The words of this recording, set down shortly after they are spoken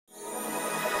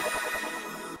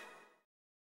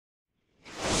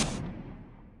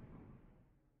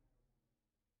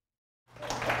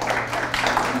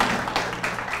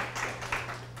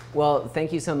Well,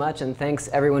 thank you so much, and thanks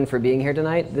everyone for being here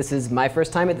tonight. This is my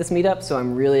first time at this meetup, so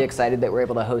I'm really excited that we're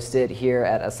able to host it here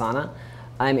at Asana.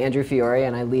 I'm Andrew Fiore,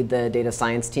 and I lead the data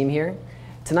science team here.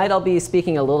 Tonight I'll be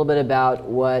speaking a little bit about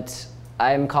what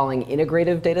I'm calling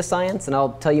integrative data science, and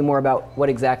I'll tell you more about what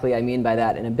exactly I mean by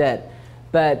that in a bit.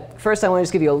 But first I want to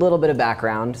just give you a little bit of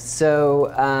background.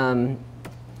 So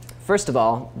first of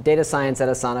all, data science at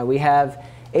Asana. We have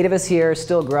 8 of us here,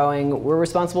 still growing. We're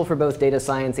responsible for both data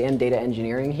science and data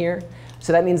engineering here.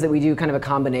 So that means that we do kind of a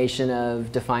combination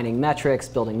of defining metrics,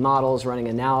 building models, running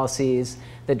analyses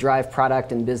that drive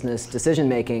product and business decision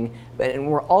making.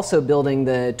 And we're also building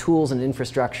the tools and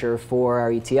infrastructure for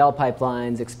our ETL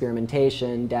pipelines,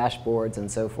 experimentation, dashboards,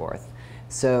 and so forth.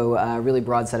 So a really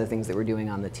broad set of things that we're doing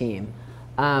on the team.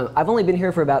 I've only been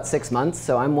here for about 6 months,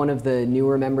 so I'm one of the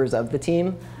newer members of the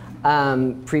team.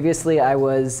 Previously, I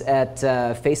was at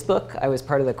Facebook. I was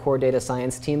part of the core data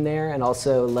science team there and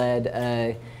also led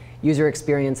a user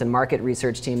experience and market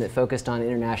research team that focused on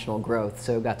international growth.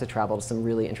 So got to travel to some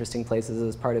really interesting places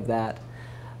as part of that.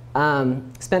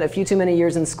 Spent a few too many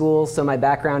years in school, so my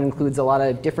background includes a lot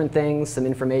of different things, some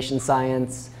information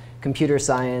science, computer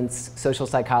science, social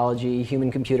psychology,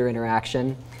 human-computer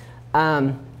interaction.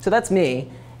 So that's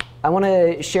me. I want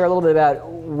to share a little bit about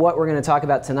what we're going to talk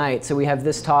about tonight. So we have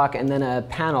this talk and then a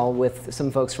panel with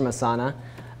some folks from Asana.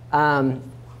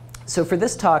 So for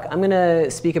this talk, I'm going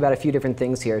to speak about a few different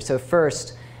things here. So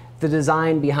first, the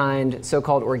design behind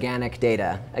so-called organic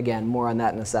data. Again, more on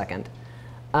that in a second.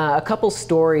 A couple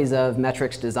stories of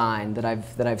metrics design that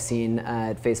I've seen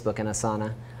at Facebook and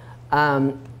Asana.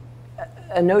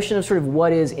 A notion of sort of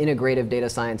what is integrative data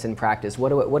science in practice. What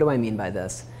do I mean by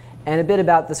this? And a bit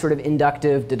about the sort of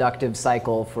inductive, deductive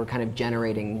cycle for kind of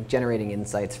generating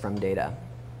insights from data.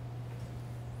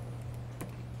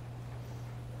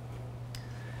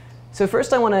 So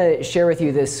first I want to share with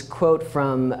you this quote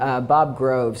from Bob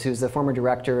Groves, who's the former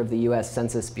director of the US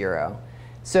Census Bureau.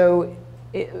 So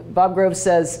Bob Groves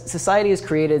says, society has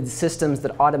created systems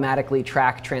that automatically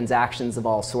track transactions of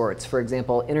all sorts. For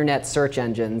example, internet search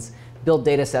engines build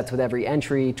data sets with every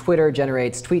entry. Twitter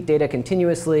generates tweet data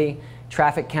continuously.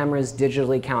 Traffic cameras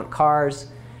digitally count cars.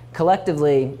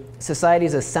 Collectively, society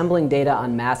is assembling data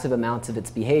on massive amounts of its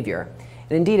behavior.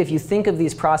 And indeed, if you think of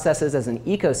these processes as an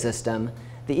ecosystem,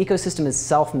 the ecosystem is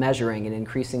self-measuring in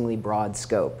increasingly broad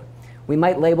scope. We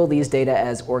might label these data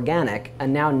as organic, a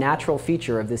now natural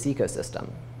feature of this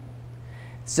ecosystem.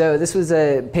 So this was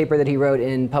a paper that he wrote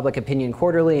in Public Opinion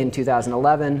Quarterly in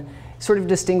 2011, sort of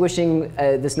distinguishing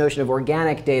this notion of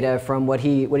organic data from what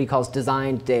he calls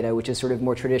designed data, which is sort of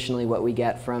more traditionally what we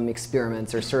get from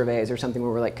experiments or surveys or something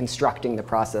where we're like constructing the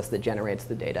process that generates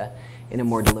the data in a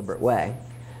more deliberate way.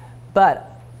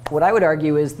 But what I would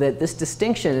argue is that this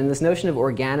distinction and this notion of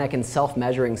organic and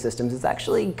self-measuring systems is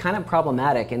actually kind of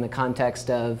problematic in the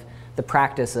context of the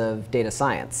practice of data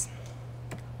science.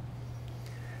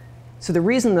 So the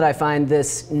reason that I find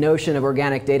this notion of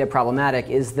organic data problematic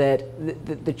is that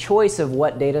the choice of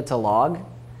what data to log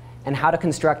and how to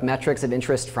construct metrics of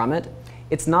interest from it,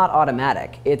 it's not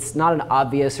automatic. It's not an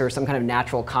obvious or some kind of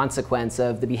natural consequence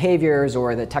of the behaviors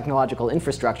or the technological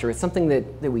infrastructure. It's something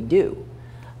that we do.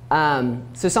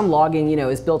 So some logging,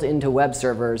 is built into web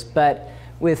servers, but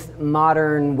with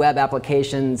modern web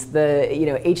applications, the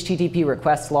HTTP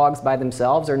request logs by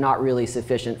themselves are not really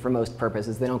sufficient for most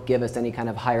purposes. They don't give us any kind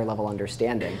of higher level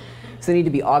understanding. So they need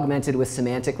to be augmented with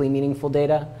semantically meaningful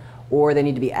data, or they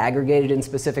need to be aggregated in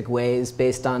specific ways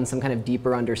based on some kind of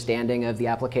deeper understanding of the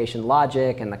application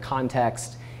logic and the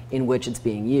context in which it's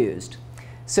being used.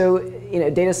 So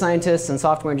data scientists and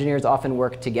software engineers often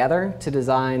work together to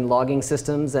design logging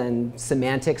systems and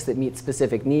semantics that meet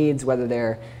specific needs, whether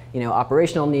they're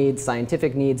operational needs,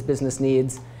 scientific needs, business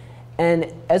needs.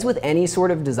 And as with any sort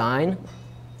of design,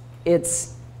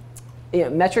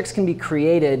 metrics can be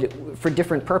created for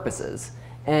different purposes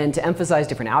and to emphasize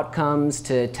different outcomes,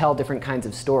 to tell different kinds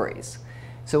of stories.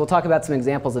 So we'll talk about some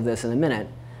examples of this in a minute.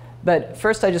 But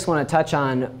first, I just want to touch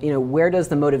on, where does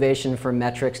the motivation for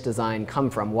metrics design come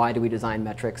from? Why do we design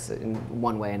metrics in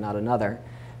one way and not another?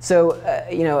 So,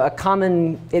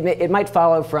 it might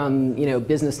follow from,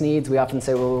 business needs. We often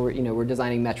say, well, we're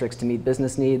designing metrics to meet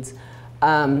business needs.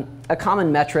 A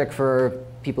common metric for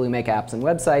people who make apps and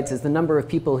websites is the number of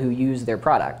people who use their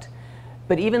product.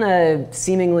 But even a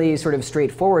seemingly sort of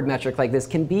straightforward metric like this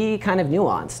can be kind of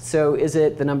nuanced. So is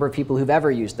it the number of people who've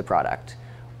ever used the product?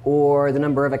 Or the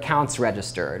number of accounts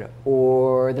registered,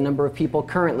 or the number of people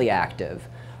currently active?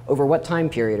 Over what time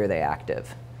period are they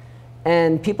active?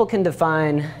 And people can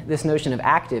define this notion of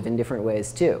active in different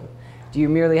ways too. Do you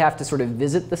merely have to sort of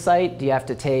visit the site? Do you have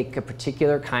to take a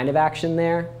particular kind of action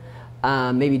there?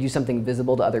 Maybe do something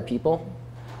visible to other people.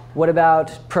 What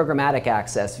about programmatic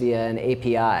access via an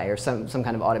API or some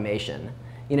kind of automation?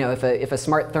 You know, if a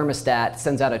smart thermostat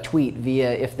sends out a tweet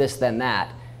via if this then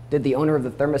that, did the owner of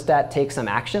the thermostat take some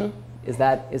action? Is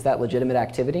that legitimate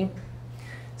activity?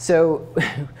 So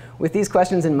with these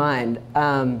questions in mind,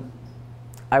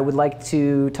 I would like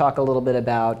to talk a little bit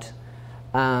about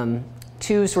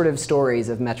two sort of stories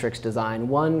of metrics design.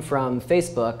 One from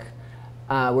Facebook,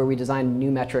 where we designed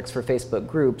new metrics for Facebook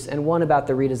groups, and one about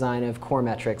the redesign of core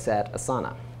metrics at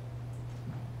Asana.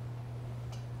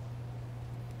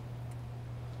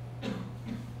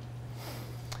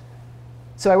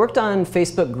 So I worked on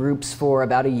Facebook groups for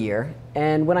about a year.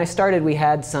 And when I started, we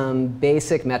had some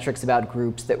basic metrics about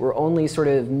groups that were only sort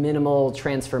of minimal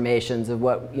transformations of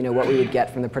what we would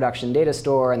get from the production data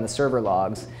store and the server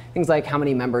logs. Things like how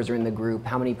many members are in the group,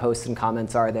 how many posts and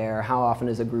comments are there, how often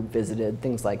is a group visited,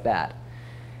 things like that.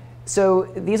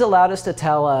 So these allowed us to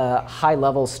tell a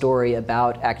high-level story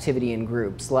about activity in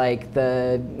groups, like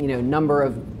the number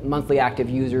of monthly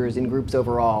active users in groups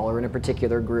overall or in a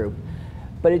particular group.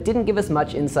 But it didn't give us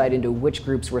much insight into which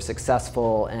groups were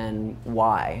successful and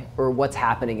why, or what's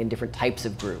happening in different types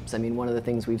of groups. I mean, one of the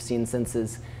things we've seen since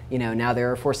is, now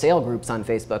there are for sale groups on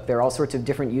Facebook. There are all sorts of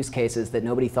different use cases that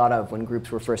nobody thought of when groups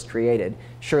were first created.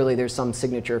 Surely there's some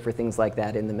signature for things like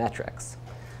that in the metrics.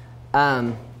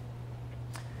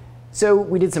 So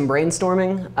we did some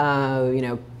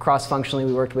brainstorming. Cross-functionally,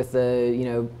 we worked with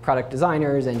the product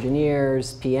designers,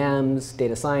 engineers, PMs,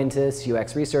 data scientists,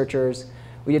 UX researchers.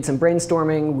 We did some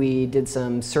brainstorming. We did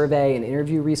some survey and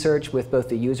interview research with both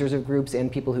the users of groups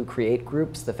and people who create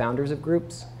groups, the founders of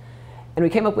groups. And we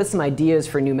came up with some ideas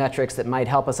for new metrics that might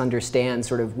help us understand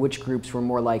sort of which groups were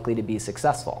more likely to be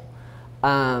successful.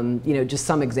 Just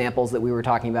some examples that we were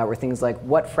talking about were things like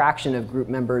what fraction of group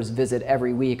members visit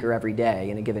every week or every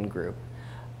day in a given group?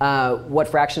 What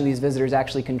fraction of these visitors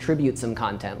actually contribute some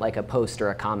content, like a post or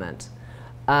a comment?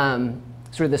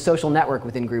 Sort of the social network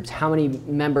within groups. How many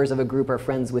members of a group are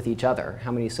friends with each other?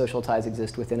 How many social ties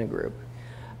exist within a group?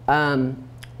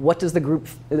 What does the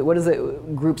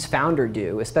group's founder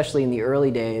do, especially in the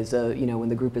early days, when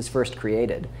the group is first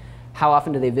created? How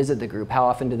often do they visit the group? How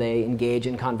often do they engage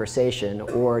in conversation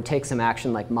or take some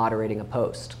action like moderating a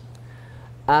post?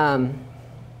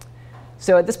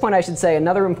 So at this point, I should say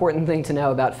another important thing to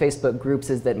know about Facebook groups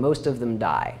is that most of them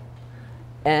die.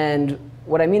 And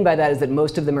what I mean by that is that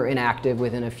most of them are inactive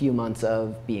within a few months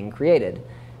of being created.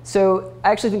 So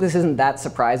I actually think this isn't that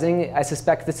surprising. I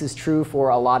suspect this is true for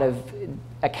a lot of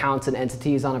accounts and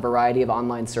entities on a variety of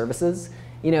online services.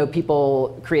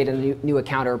 People create a new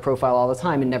account or a profile all the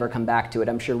time and never come back to it.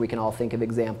 I'm sure we can all think of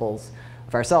examples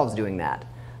of ourselves doing that.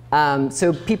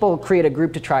 So people create a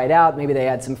group to try it out. Maybe they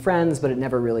add some friends, but it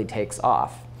never really takes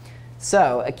off.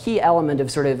 So a key element of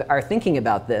sort of our thinking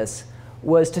about this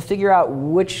was to figure out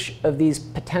which of these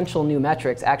potential new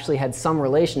metrics actually had some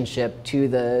relationship to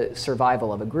the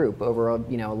survival of a group over a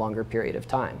longer period of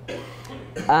time.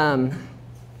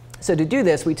 So to do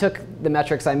this, we took the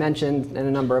metrics I mentioned and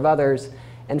a number of others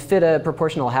and fit a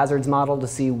proportional hazards model to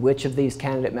see which of these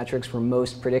candidate metrics were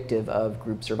most predictive of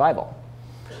group survival.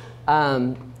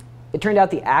 It turned out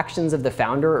the actions of the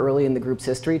founder early in the group's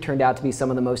history turned out to be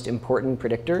some of the most important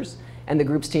predictors. And the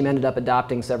group's team ended up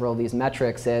adopting several of these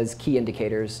metrics as key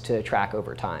indicators to track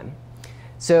over time.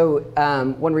 So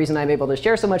one reason I'm able to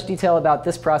share so much detail about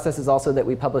this process is also that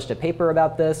we published a paper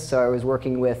about this. So I was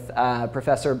working with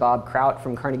Professor Bob Kraut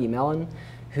from Carnegie Mellon,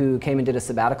 who came and did a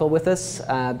sabbatical with us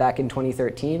back in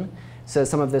 2013. So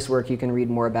some of this work you can read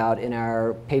more about in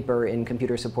our paper in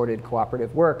Computer-Supported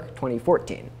Cooperative Work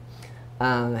 2014.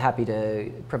 Happy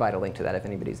to provide a link to that if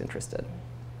anybody's interested.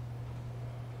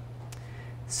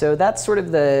 So that's sort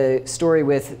of the story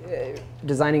with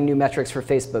designing new metrics for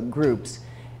Facebook groups.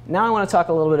 Now I want to talk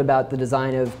a little bit about the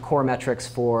design of core metrics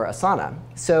for Asana.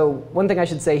 So one thing I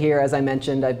should say here, as I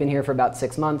mentioned, I've been here for about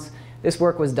 6 months. This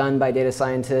work was done by data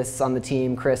scientists on the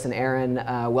team, Chris and Aaron,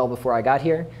 well before I got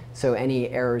here. So any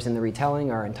errors in the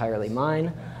retelling are entirely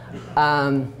mine.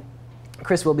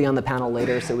 Chris will be on the panel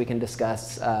later, so we can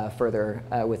discuss further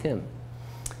with him.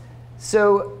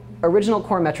 So original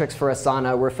core metrics for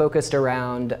Asana were focused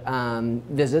around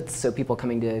visits, so people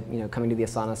coming to the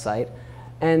Asana site,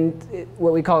 and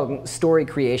what we call story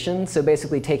creation, so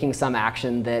basically taking some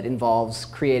action that involves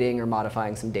creating or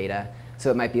modifying some data. So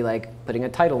it might be like putting a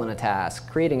title in a task,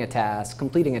 creating a task,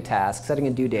 completing a task, setting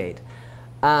a due date.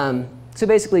 So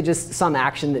basically just some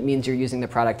action that means you're using the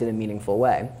product in a meaningful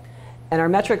way. And our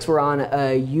metrics were on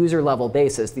a user level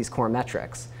basis, these core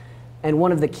metrics. And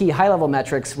one of the key high-level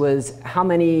metrics was how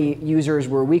many users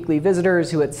were weekly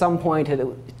visitors who at some point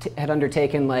had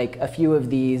undertaken like a few of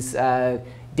these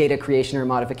data creation or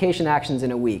modification actions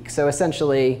in a week. So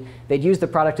essentially, they'd used the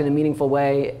product in a meaningful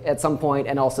way at some point,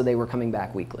 and also they were coming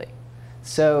back weekly.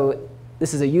 So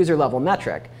this is a user-level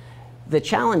metric. The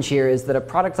challenge here is that a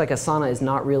product like Asana is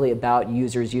not really about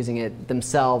users using it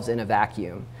themselves in a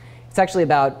vacuum. It's actually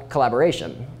about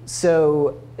collaboration.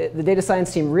 So the data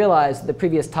science team realized the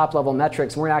previous top-level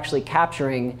metrics weren't actually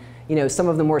capturing some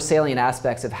of the more salient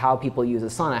aspects of how people use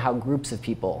Asana, how groups of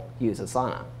people use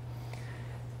Asana.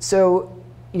 So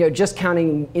just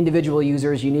counting individual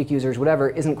users, unique users, whatever,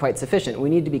 isn't quite sufficient. We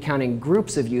need to be counting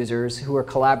groups of users who are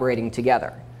collaborating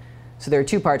together. So there are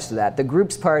two parts to that. The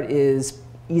groups part is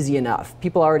easy enough.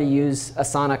 People already use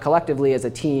Asana collectively as a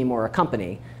team or a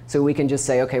company. So we can just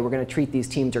say, OK, we're going to treat these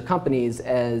teams or companies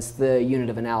as the unit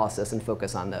of analysis and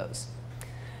focus on those.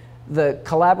 The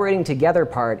collaborating together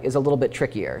part is a little bit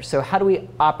trickier. So how do we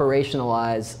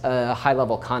operationalize a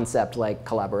high-level concept like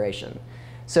collaboration?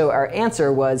 So our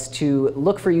answer was to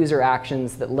look for user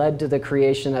actions that led to the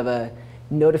creation of a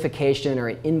notification or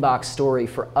an inbox story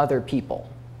for other people.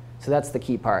 So that's the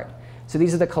key part. So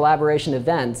these are the collaboration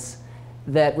events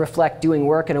that reflect doing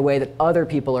work in a way that other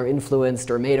people are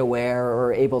influenced or made aware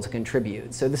or able to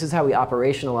contribute. So this is how we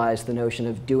operationalize the notion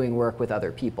of doing work with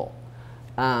other people.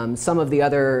 Some of the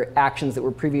other actions that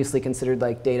were previously considered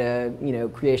like data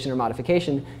creation or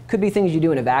modification could be things you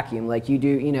do in a vacuum. Like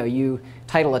you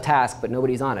title a task, but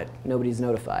nobody's on it. Nobody's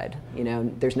notified.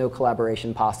 There's no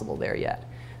collaboration possible there yet.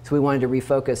 So we wanted to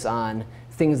refocus on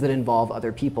things that involve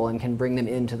other people and can bring them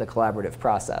into the collaborative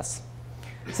process.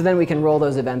 So then we can roll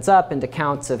those events up into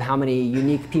counts of how many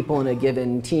unique people in a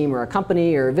given team or a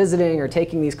company are visiting or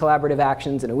taking these collaborative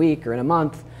actions in a week or in a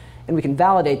month. And we can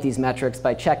validate these metrics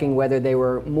by checking whether they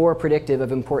were more predictive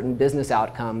of important business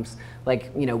outcomes,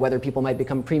 like whether people might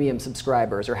become premium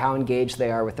subscribers or how engaged they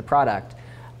are with the product.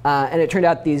 And it turned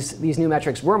out these new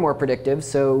metrics were more predictive,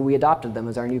 so we adopted them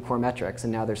as our new core metrics.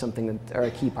 And now they're something that are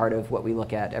a key part of what we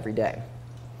look at every day.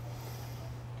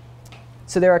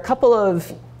 So there are a couple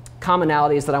of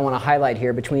commonalities that I want to highlight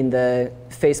here between the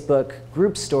Facebook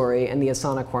group story and the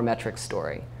Asana core metrics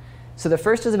story. So the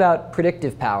first is about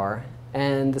predictive power,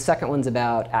 and the second one's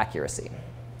about accuracy.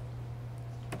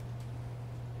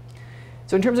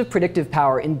 So in terms of predictive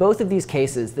power, in both of these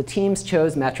cases, the teams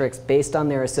chose metrics based on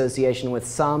their association with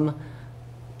some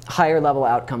higher level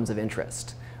outcomes of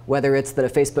interest, whether it's that a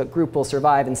Facebook group will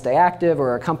survive and stay active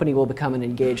or a company will become an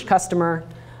engaged customer.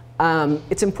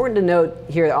 It's important to note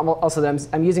here also that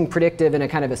I'm using predictive in a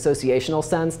kind of associational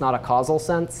sense, not a causal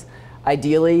sense.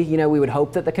 Ideally, we would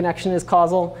hope that the connection is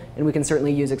causal, and we can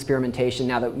certainly use experimentation.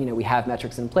 Now that we have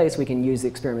metrics in place, we can use the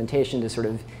experimentation to sort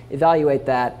of evaluate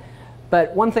that.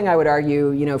 But one thing I would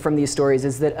argue from these stories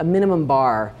is that a minimum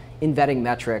bar in vetting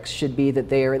metrics should be that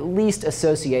they are at least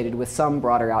associated with some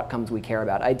broader outcomes we care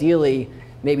about. Ideally,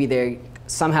 maybe they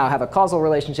somehow have a causal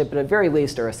relationship, but at very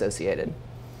least are associated.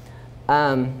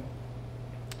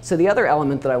 So the other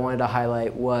element that I wanted to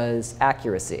highlight was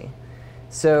accuracy.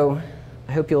 So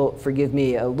I hope you'll forgive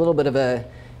me a little bit of a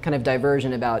kind of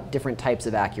diversion about different types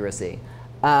of accuracy.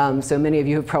 So many of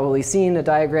you have probably seen a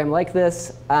diagram like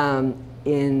this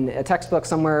in a textbook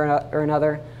somewhere or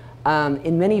another.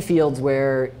 In many fields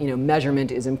where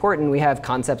measurement is important, we have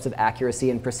concepts of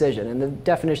accuracy and precision. And the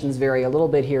definitions vary a little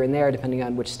bit here and there depending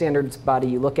on which standards body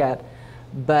you look at.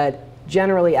 But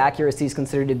generally, accuracy is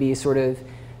considered to be sort of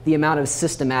the amount of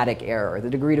systematic error, the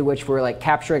degree to which we're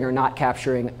capturing or not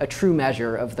capturing a true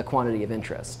measure of the quantity of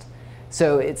interest.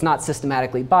 So it's not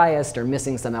systematically biased or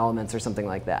missing some elements or something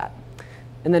like that.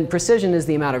 And then precision is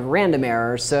the amount of random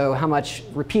error, so how much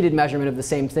repeated measurement of the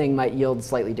same thing might yield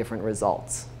slightly different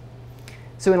results.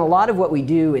 So in a lot of what we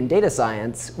do in data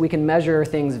science, we can measure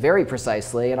things very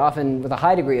precisely and often with a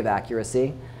high degree of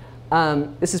accuracy.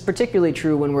 This is particularly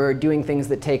true when we're doing things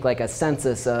that take a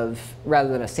census of, rather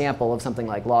than a sample of something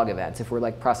like log events. If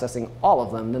we're processing all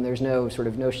of them, then there's no sort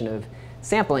of notion of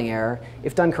sampling error.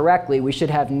 If done correctly, we should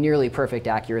have nearly perfect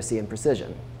accuracy and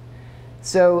precision.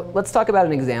 So let's talk about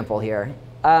an example here.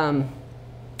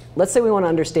 Let's say we want to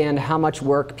understand how much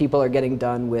work people are getting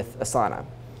done with Asana.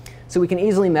 So we can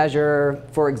easily measure,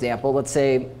 for example, let's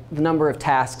say the number of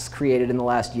tasks created in the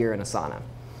last year in Asana.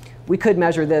 We could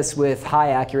measure this with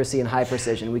high accuracy and high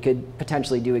precision. We could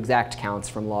potentially do exact counts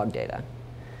from log data.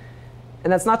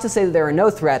 And that's not to say that there are no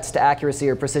threats to accuracy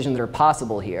or precision that are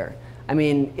possible here. I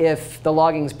mean, if the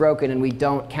logging's broken and we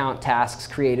don't count tasks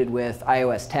created with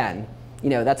iOS 10,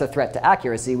 that's a threat to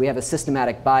accuracy. We have a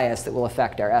systematic bias that will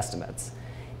affect our estimates.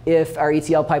 If our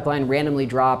ETL pipeline randomly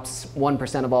drops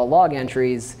 1% of all log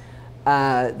entries,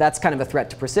 that's kind of a threat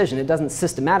to precision. It doesn't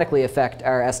systematically affect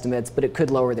our estimates, but it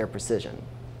could lower their precision.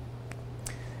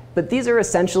 But these are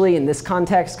essentially, in this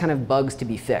context, kind of bugs to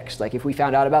be fixed. Like if we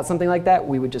found out about something like that,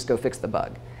 we would just go fix the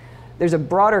bug. There's a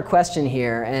broader question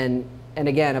here, and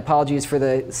again, apologies for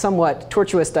the somewhat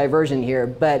tortuous diversion here,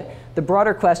 but the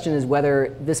broader question is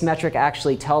whether this metric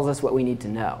actually tells us what we need to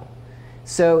know.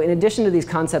 So in addition to these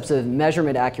concepts of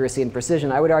measurement accuracy and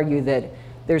precision, I would argue that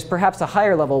there's perhaps a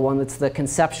higher level one that's the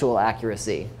conceptual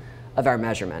accuracy of our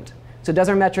measurement. So does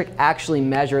our metric actually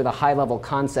measure the high level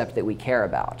concept that we care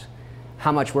about?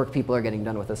 How much work people are getting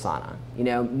done with Asana? You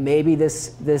know, maybe in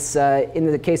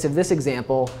the case of this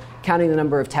example, counting the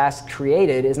number of tasks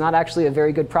created is not actually a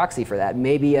very good proxy for that.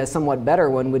 Maybe a somewhat better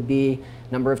one would be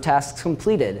number of tasks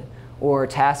completed, or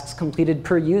tasks completed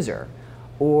per user,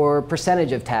 or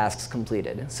percentage of tasks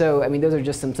completed. So I mean, those are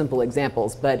just some simple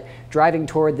examples. But driving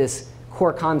toward this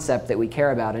core concept that we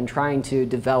care about and trying to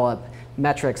develop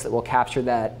metrics that will capture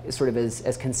that sort of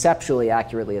as conceptually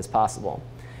accurately as possible.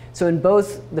 So in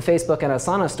both the Facebook and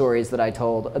Asana stories that I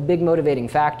told, a big motivating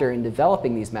factor in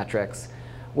developing these metrics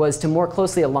was to more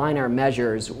closely align our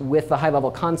measures with the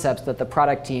high-level concepts that the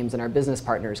product teams and our business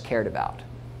partners cared about.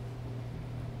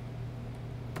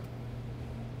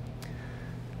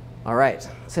 All right,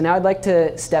 so now I'd like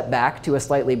to step back to a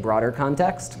slightly broader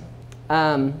context.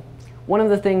 One of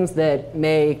the things that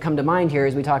may come to mind here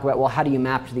is we talk about, well, how do you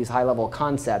map to these high-level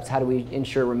concepts? How do we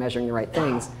ensure we're measuring the right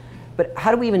things? But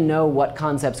how do we even know what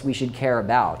concepts we should care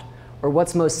about? Or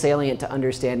what's most salient to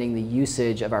understanding the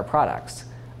usage of our products?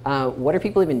 What are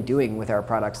people even doing with our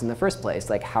products in the first place?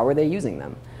 Like, how are they using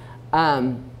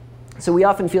them? So we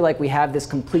often feel like we have this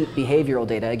complete behavioral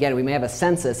data. Again, we may have a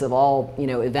census of all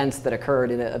events that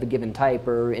occurred of a given type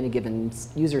or in a given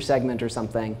user segment or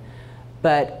something.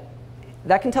 But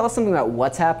that can tell us something about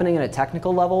what's happening at a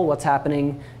technical level, what's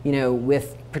happening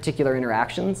with particular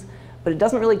interactions. But it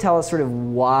doesn't really tell us sort of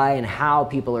why and how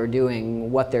people are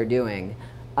doing what they're doing.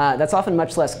 That's often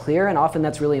much less clear, and often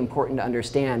that's really important to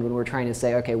understand when we're trying to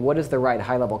say, OK, what is the right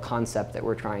high-level concept that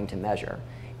we're trying to measure?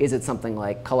 Is it something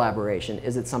like collaboration?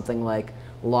 Is it something like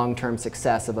long-term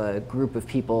success of a group of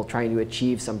people trying to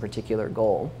achieve some particular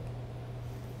goal?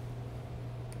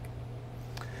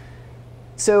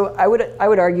 So I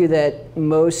would argue that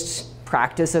most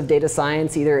practice of data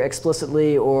science, either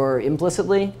explicitly or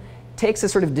implicitly, takes a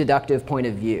sort of deductive point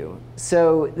of view.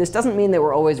 So this doesn't mean that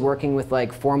we're always working with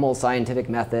like formal scientific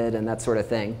method and that sort of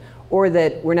thing, or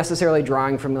that we're necessarily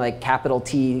drawing from like capital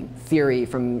T theory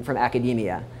from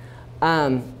academia.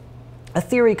 A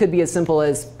theory could be as simple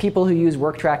as people who use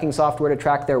work tracking software to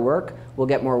track their work will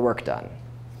get more work done.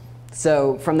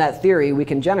 So from that theory, we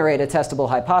can generate a testable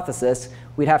hypothesis.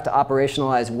 We'd have to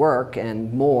operationalize work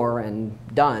and more and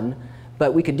done,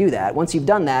 but we could do that. Once you've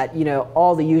done that,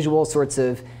 all the usual sorts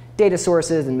of data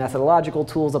sources and methodological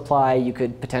tools apply. You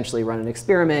could potentially run an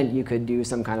experiment. You could do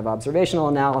some kind of observational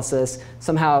analysis,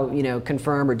 somehow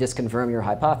confirm or disconfirm your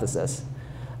hypothesis.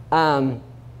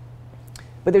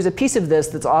 But there's a piece of this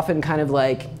that's often kind of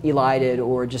like elided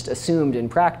or just assumed in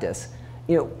practice.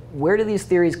 Where do these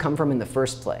theories come from in the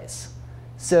first place?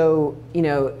 So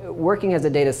working as a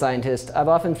data scientist, I've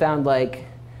often found like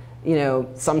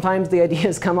sometimes the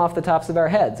ideas come off the tops of our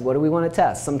heads. What do we want to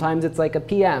test? Sometimes it's like a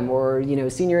PM or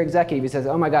senior executive who says,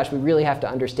 oh my gosh, we really have to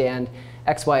understand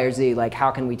X, Y, or Z. Like,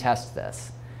 how can we test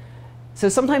this? So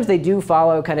sometimes they do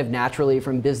follow kind of naturally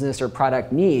from business or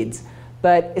product needs.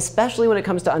 But especially when it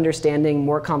comes to understanding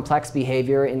more complex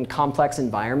behavior in complex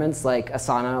environments like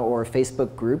Asana or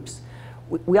Facebook groups,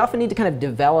 we often need to kind of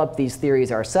develop these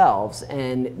theories ourselves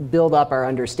and build up our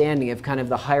understanding of kind of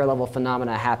the higher level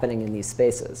phenomena happening in these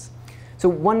spaces. So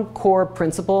one core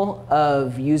principle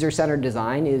of user-centered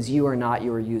design is you are not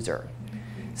your user.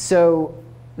 So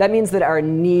that means that our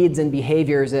needs and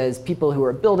behaviors as people who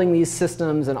are building these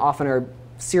systems and often are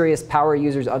serious power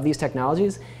users of these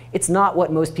technologies, it's not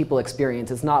what most people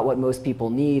experience. It's not what most people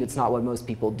need. It's not what most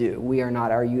people do. We are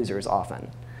not our users often.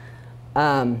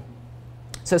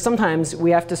 So sometimes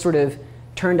we have to sort of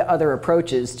turn to other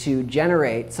approaches to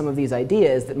generate some of these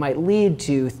ideas that might lead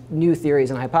to new theories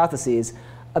and hypotheses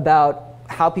about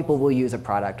how people will use a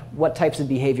product, what types of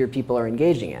behavior people are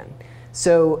engaging in.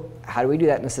 So how do we do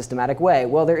that in a systematic way?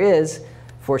 Well, there is,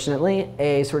 fortunately,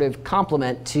 a sort of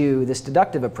complement to this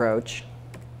deductive approach,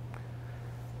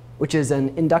 which is an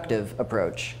inductive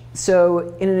approach.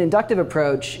 So in an inductive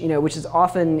approach, which is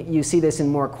often, you see this in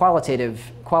more qualitative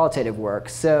work.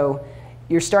 So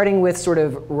you're starting with sort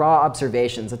of raw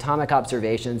observations, atomic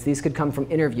observations. These could come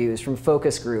from interviews, from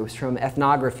focus groups, from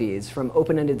ethnographies, from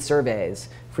open-ended surveys,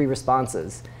 free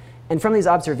responses. And from these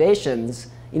observations,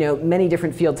 many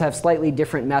different fields have slightly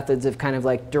different methods of kind of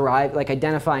like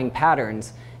identifying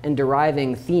patterns and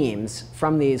deriving themes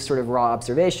from these sort of raw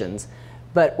observations.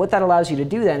 But what that allows you to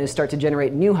do then is start to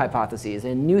generate new hypotheses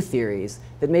and new theories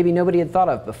that maybe nobody had thought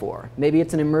of before. Maybe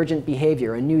it's an emergent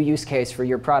behavior, a new use case for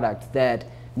your product that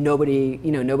nobody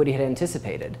had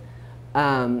anticipated.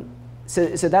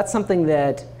 So that's something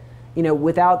that,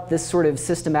 without this sort of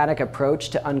systematic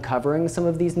approach to uncovering some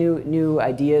of these new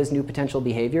ideas, new potential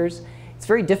behaviors, it's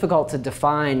very difficult to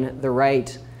define the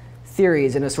right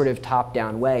theories in a sort of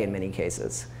top-down way in many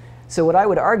cases. So what I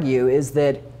would argue is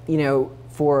that,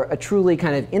 for a truly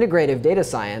kind of integrative data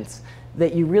science,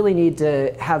 that you really need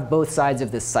to have both sides of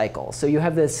this cycle. So you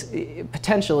have this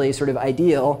potentially sort of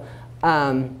ideal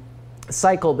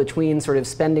cycle between sort of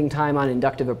spending time on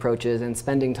inductive approaches and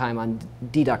spending time on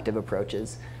deductive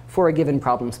approaches for a given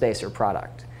problem space or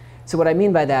product. So what I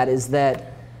mean by that is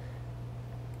that,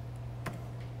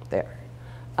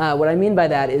 what I mean by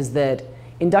that is that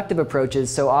inductive approaches,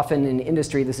 so often in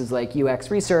industry, this is like UX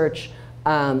research,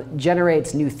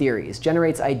 generates new theories,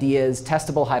 generates ideas,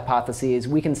 testable hypotheses.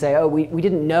 We can say, oh, we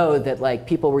didn't know that like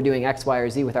people were doing X, Y, or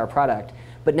Z with our product.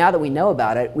 But now that we know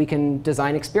about it, we can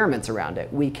design experiments around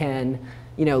it. We can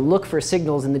look for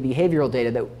signals in the behavioral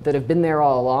data that have been there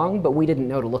all along, but we didn't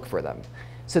know to look for them.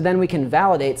 So then we can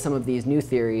validate some of these new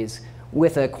theories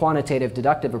with a quantitative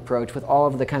deductive approach with all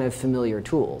of the kind of familiar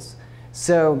tools.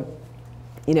 So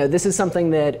this is something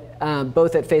that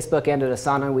both at Facebook and at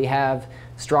Asana, we have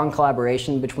strong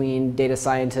collaboration between data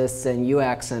scientists and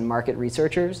UX and market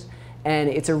researchers. And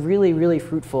it's a really, really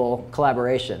fruitful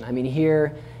collaboration. I mean,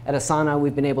 here at Asana,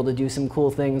 we've been able to do some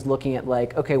cool things looking at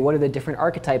like, OK, what are the different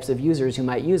archetypes of users who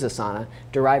might use Asana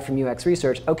derived from UX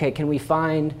research? OK, can we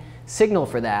find signal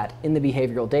for that in the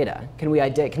behavioral data? Can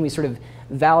we sort of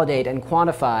validate and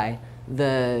quantify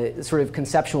the sort of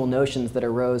conceptual notions that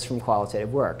arose from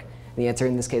qualitative work? And the answer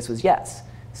in this case was yes.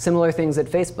 Similar things at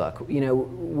Facebook.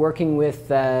 Working with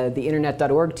the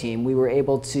internet.org team, we were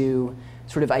able to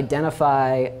sort of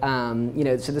identify,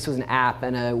 so this was an app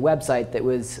and a website that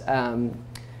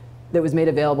was made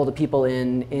available to people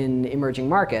in emerging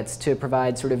markets to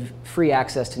provide sort of free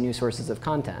access to new sources of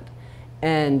content.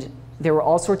 And there were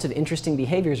all sorts of interesting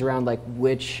behaviors around like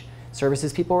which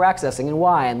services people were accessing and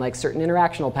why, and like certain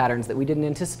interactional patterns that we didn't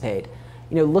anticipate.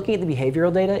 Looking at the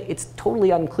behavioral data, it's totally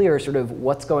unclear sort of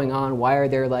what's going on, why are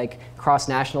there like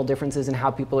cross-national differences in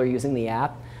how people are using the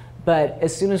app. But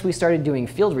as soon as we started doing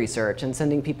field research and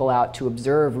sending people out to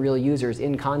observe real users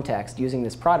in context using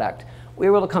this product, we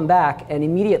were able to come back and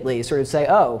immediately sort of say,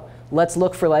 oh, let's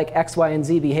look for like X, Y, and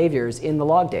Z behaviors in the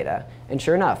log data. And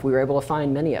sure enough, we were able to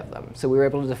find many of them. So we were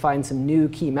able to define some new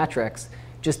key metrics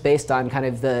just based on kind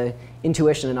of the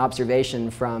intuition and observation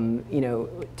from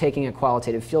taking a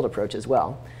qualitative field approach as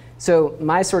well. So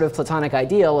my sort of platonic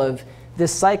ideal of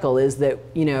this cycle is that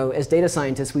as data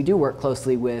scientists, we do work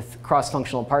closely with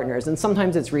cross-functional partners. And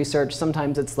sometimes it's research,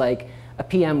 sometimes it's like a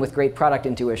PM with great product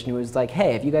intuition who is like,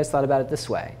 hey, have you guys thought about it this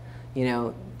way?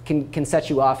 Can set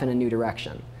you off in a new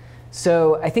direction.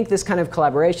 So I think this kind of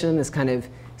collaboration, this kind of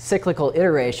cyclical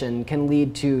iteration can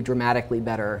lead to dramatically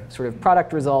better sort of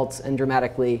product results and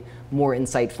dramatically more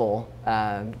insightful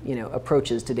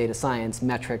approaches to data science,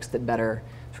 metrics that better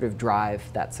sort of drive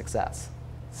that success.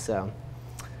 So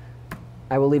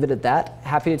I will leave it at that.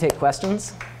 Happy to take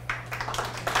questions.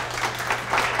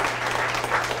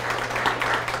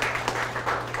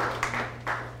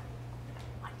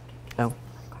 Oh,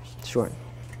 sure.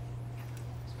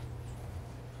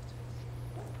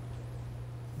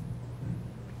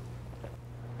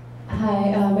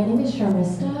 Hi, my name is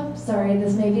Sharmista. Sorry,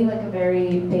 this may be like a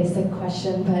very basic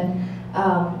question, but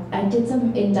I did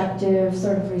some inductive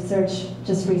sort of research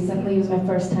just recently. It was my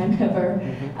first time ever.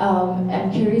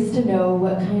 I'm curious to know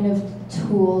what kind of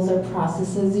tools or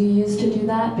processes you use to do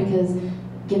that, because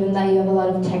given that you have a lot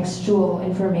of textual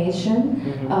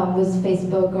information, was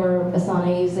Facebook or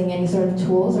Asana using any sort of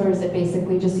tools, or is it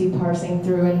basically just you parsing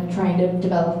through and trying to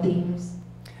develop themes?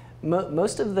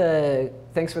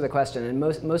 Thanks for the question. And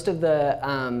most of the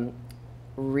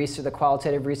the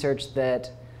qualitative research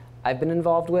that I've been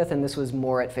involved with, and this was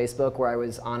more at Facebook where I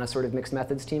was on a sort of mixed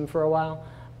methods team for a while,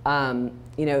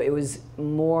 it was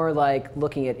more like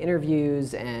looking at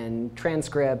interviews and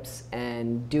transcripts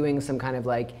and doing some kind of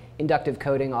like inductive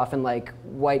coding, often like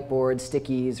whiteboard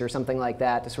stickies or something like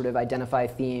that to sort of identify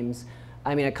themes.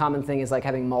 I mean, a common thing is like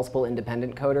having multiple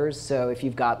independent coders. So if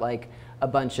you've got like a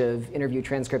bunch of interview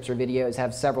transcripts or videos,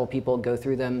 have several people go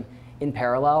through them in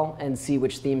parallel and see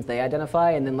which themes they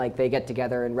identify, and then like they get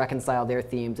together and reconcile their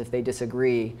themes if they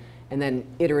disagree, and then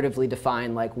iteratively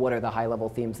define like what are the high-level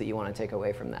themes that you want to take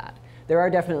away from that. There are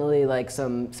definitely like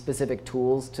some specific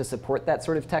tools to support that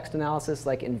sort of text analysis,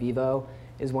 like in vivo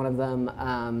is one of them.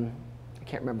 I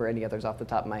can't remember any others off the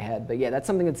top of my head, but yeah, that's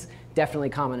something that's definitely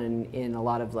common in a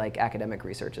lot of like academic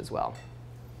research as well.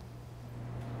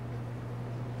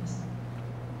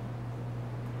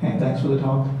 Hey, thanks for the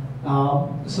talk.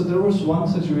 So there was one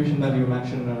situation that you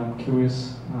mentioned, and I'm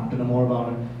curious to know more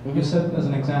about it. Mm-hmm. You said, as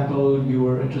an example, you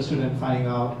were interested in finding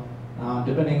out,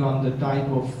 depending on the type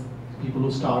of people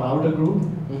who start out a group,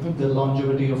 Mm-hmm. the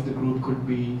longevity of the group could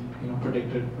be,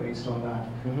 predicted based on that.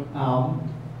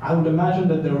 Mm-hmm. I would imagine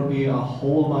that there will be a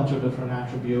whole bunch of different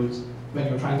attributes when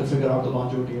you're trying to figure out the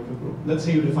longevity of a group. Let's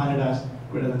say you define it as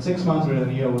greater than 6 months, greater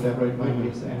than a year, whatever it might be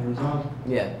as the end result.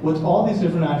 Yeah. With all these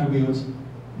different attributes,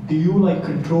 do you like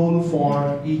control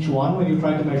for each one when you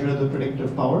try to measure the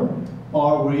predictive power?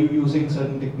 Or were you using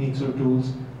certain techniques or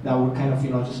tools that would kind of,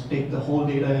 just take the whole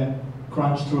data and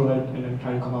crunch through it and then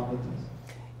try to come up with this?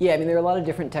 Yeah, I mean, there are a lot of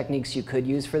different techniques you could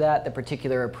use for that. The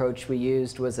particular approach we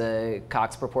used was a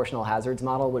Cox proportional hazards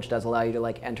model, which does allow you to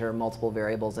like enter multiple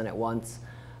variables in at once.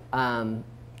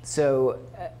 So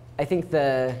I think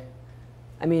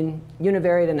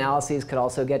univariate analyses could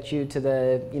also get you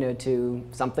to to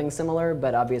something similar,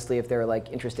 but obviously if there are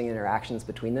like interesting interactions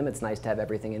between them, it's nice to have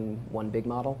everything in one big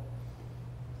model.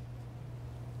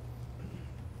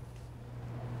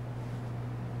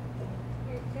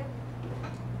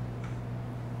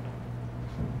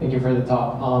 Thank you for the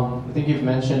talk. I think you've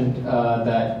mentioned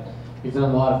that you've done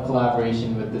a lot of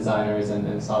collaboration with designers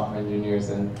and software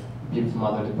engineers and people from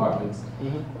other departments.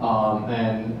 Mm-hmm.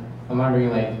 And I'm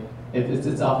wondering, like,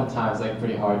 it's oftentimes like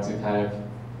pretty hard to kind of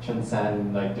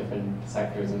transcend like different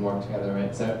sectors and work together,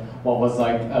 right? So, what was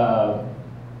like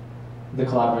the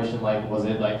collaboration like? Was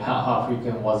it like how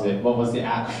frequent was it? What was the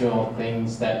actual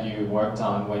things that you worked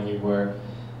on when you were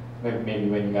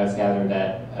maybe when you guys gathered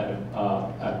at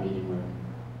a meeting room?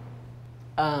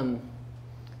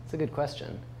 It's a good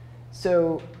question.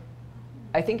 So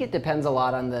I think it depends a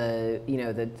lot on the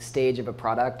the stage of a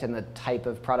product and the type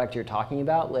of product you're talking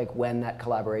about, like when that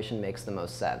collaboration makes the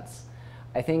most sense.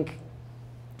 I think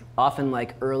often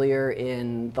like earlier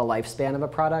in the lifespan of a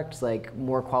product, like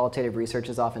more qualitative research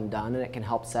is often done, and it can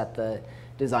help set the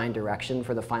design direction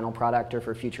for the final product or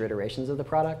for future iterations of the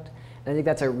product. And I think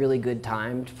that's a really good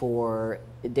time for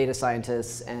data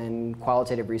scientists and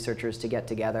qualitative researchers to get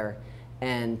together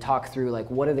and talk through like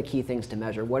what are the key things to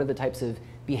measure, what are the types of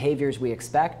behaviors we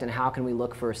expect, and how can we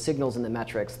look for signals in the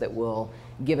metrics that will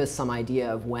give us some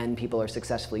idea of when people are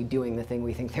successfully doing the thing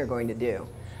we think they're going to do.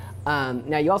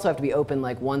 Now you also have to be open,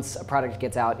 like once a product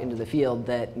gets out into the field,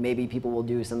 that maybe people will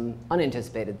do some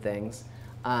unanticipated things.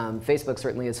 Facebook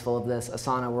certainly is full of this.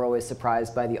 Asana, we're always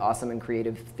surprised by the awesome and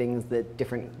creative things that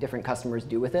different customers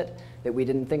do with it that we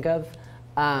didn't think of.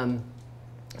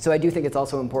 So I do think it's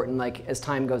also important, like as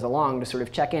time goes along, to sort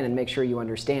of check in and make sure you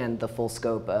understand the full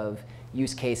scope of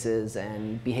use cases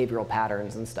and behavioral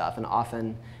patterns and stuff. And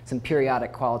often some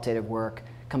periodic qualitative work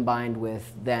combined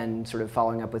with then sort of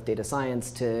following up with data science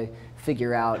to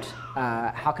figure out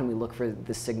how can we look for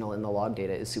the signal in the log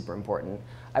data is super important.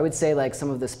 I would say like some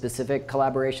of the specific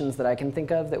collaborations that I can think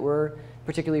of that were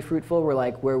particularly fruitful were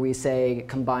like where we say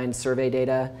combined survey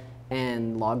data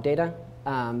and log data.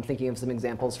 Thinking of some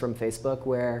examples from Facebook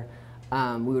where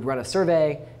we would run a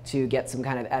survey to get some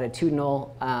kind of attitudinal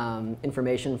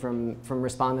information from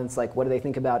respondents, like what do they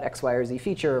think about X, Y, or Z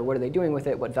feature, or what are they doing with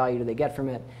it, what value do they get from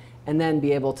it, and then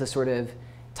be able to sort of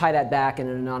tie that back in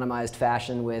an anonymized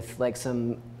fashion with like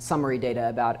some summary data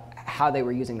about how they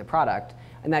were using the product.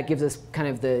 And that gives us kind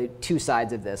of the two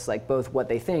sides of this, like both what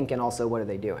they think and also what are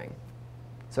they doing.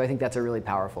 So I think that's a really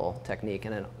powerful technique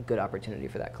and a good opportunity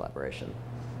for that collaboration.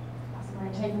 We're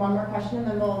going to take one more question and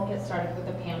then we'll get started with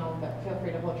the panel, but feel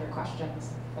free to hold your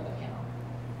questions for the panel.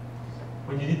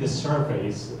 When you did the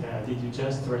surveys, did you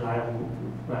just rely on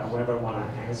whoever want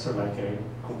to answer like a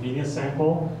convenience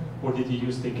sample, or did you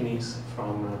use techniques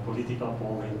from political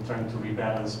polling, trying to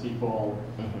rebalance people,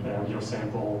 your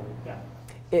sample? Yeah.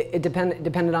 It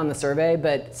depended on the survey,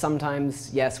 but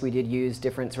sometimes, yes, we did use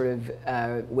different sort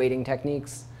of weighting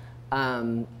techniques.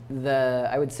 I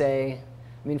would say,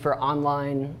 I mean, for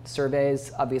online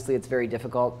surveys, obviously it's very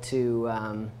difficult to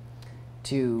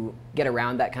get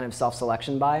around that kind of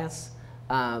self-selection bias.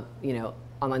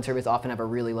 Online surveys often have a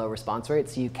really low response rate,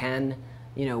 so you can,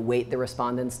 weight the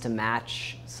respondents to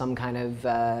match some kind of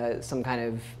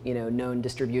known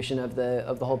distribution of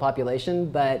the whole population.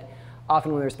 But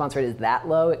often when the response rate is that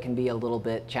low, it can be a little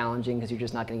bit challenging because you're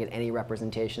just not going to get any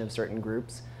representation of certain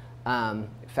groups.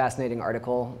 Fascinating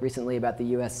article recently about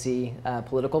the USC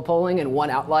political polling and one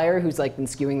outlier who's like been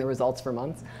skewing the results for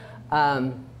months.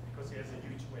 Because he has a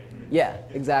huge weight. Yeah,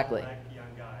 exactly.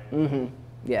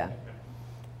 Yeah.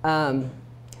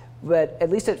 But at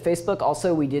least at Facebook,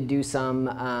 also we did do some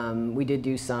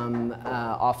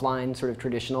offline sort of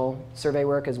traditional survey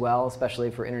work as well,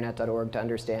 especially for internet.org to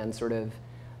understand sort of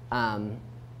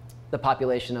the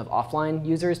population of offline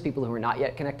users, people who are not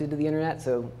yet connected to the internet.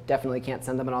 So definitely can't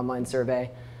send them an online survey.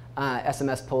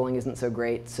 SMS polling isn't so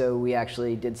great, so we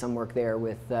actually did some work there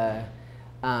with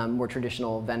more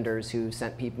traditional vendors who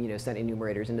sent people, sent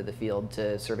enumerators into the field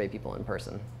to survey people in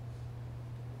person.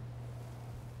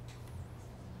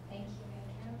 Thank you,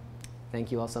 Andrew.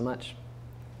 Thank you all so much.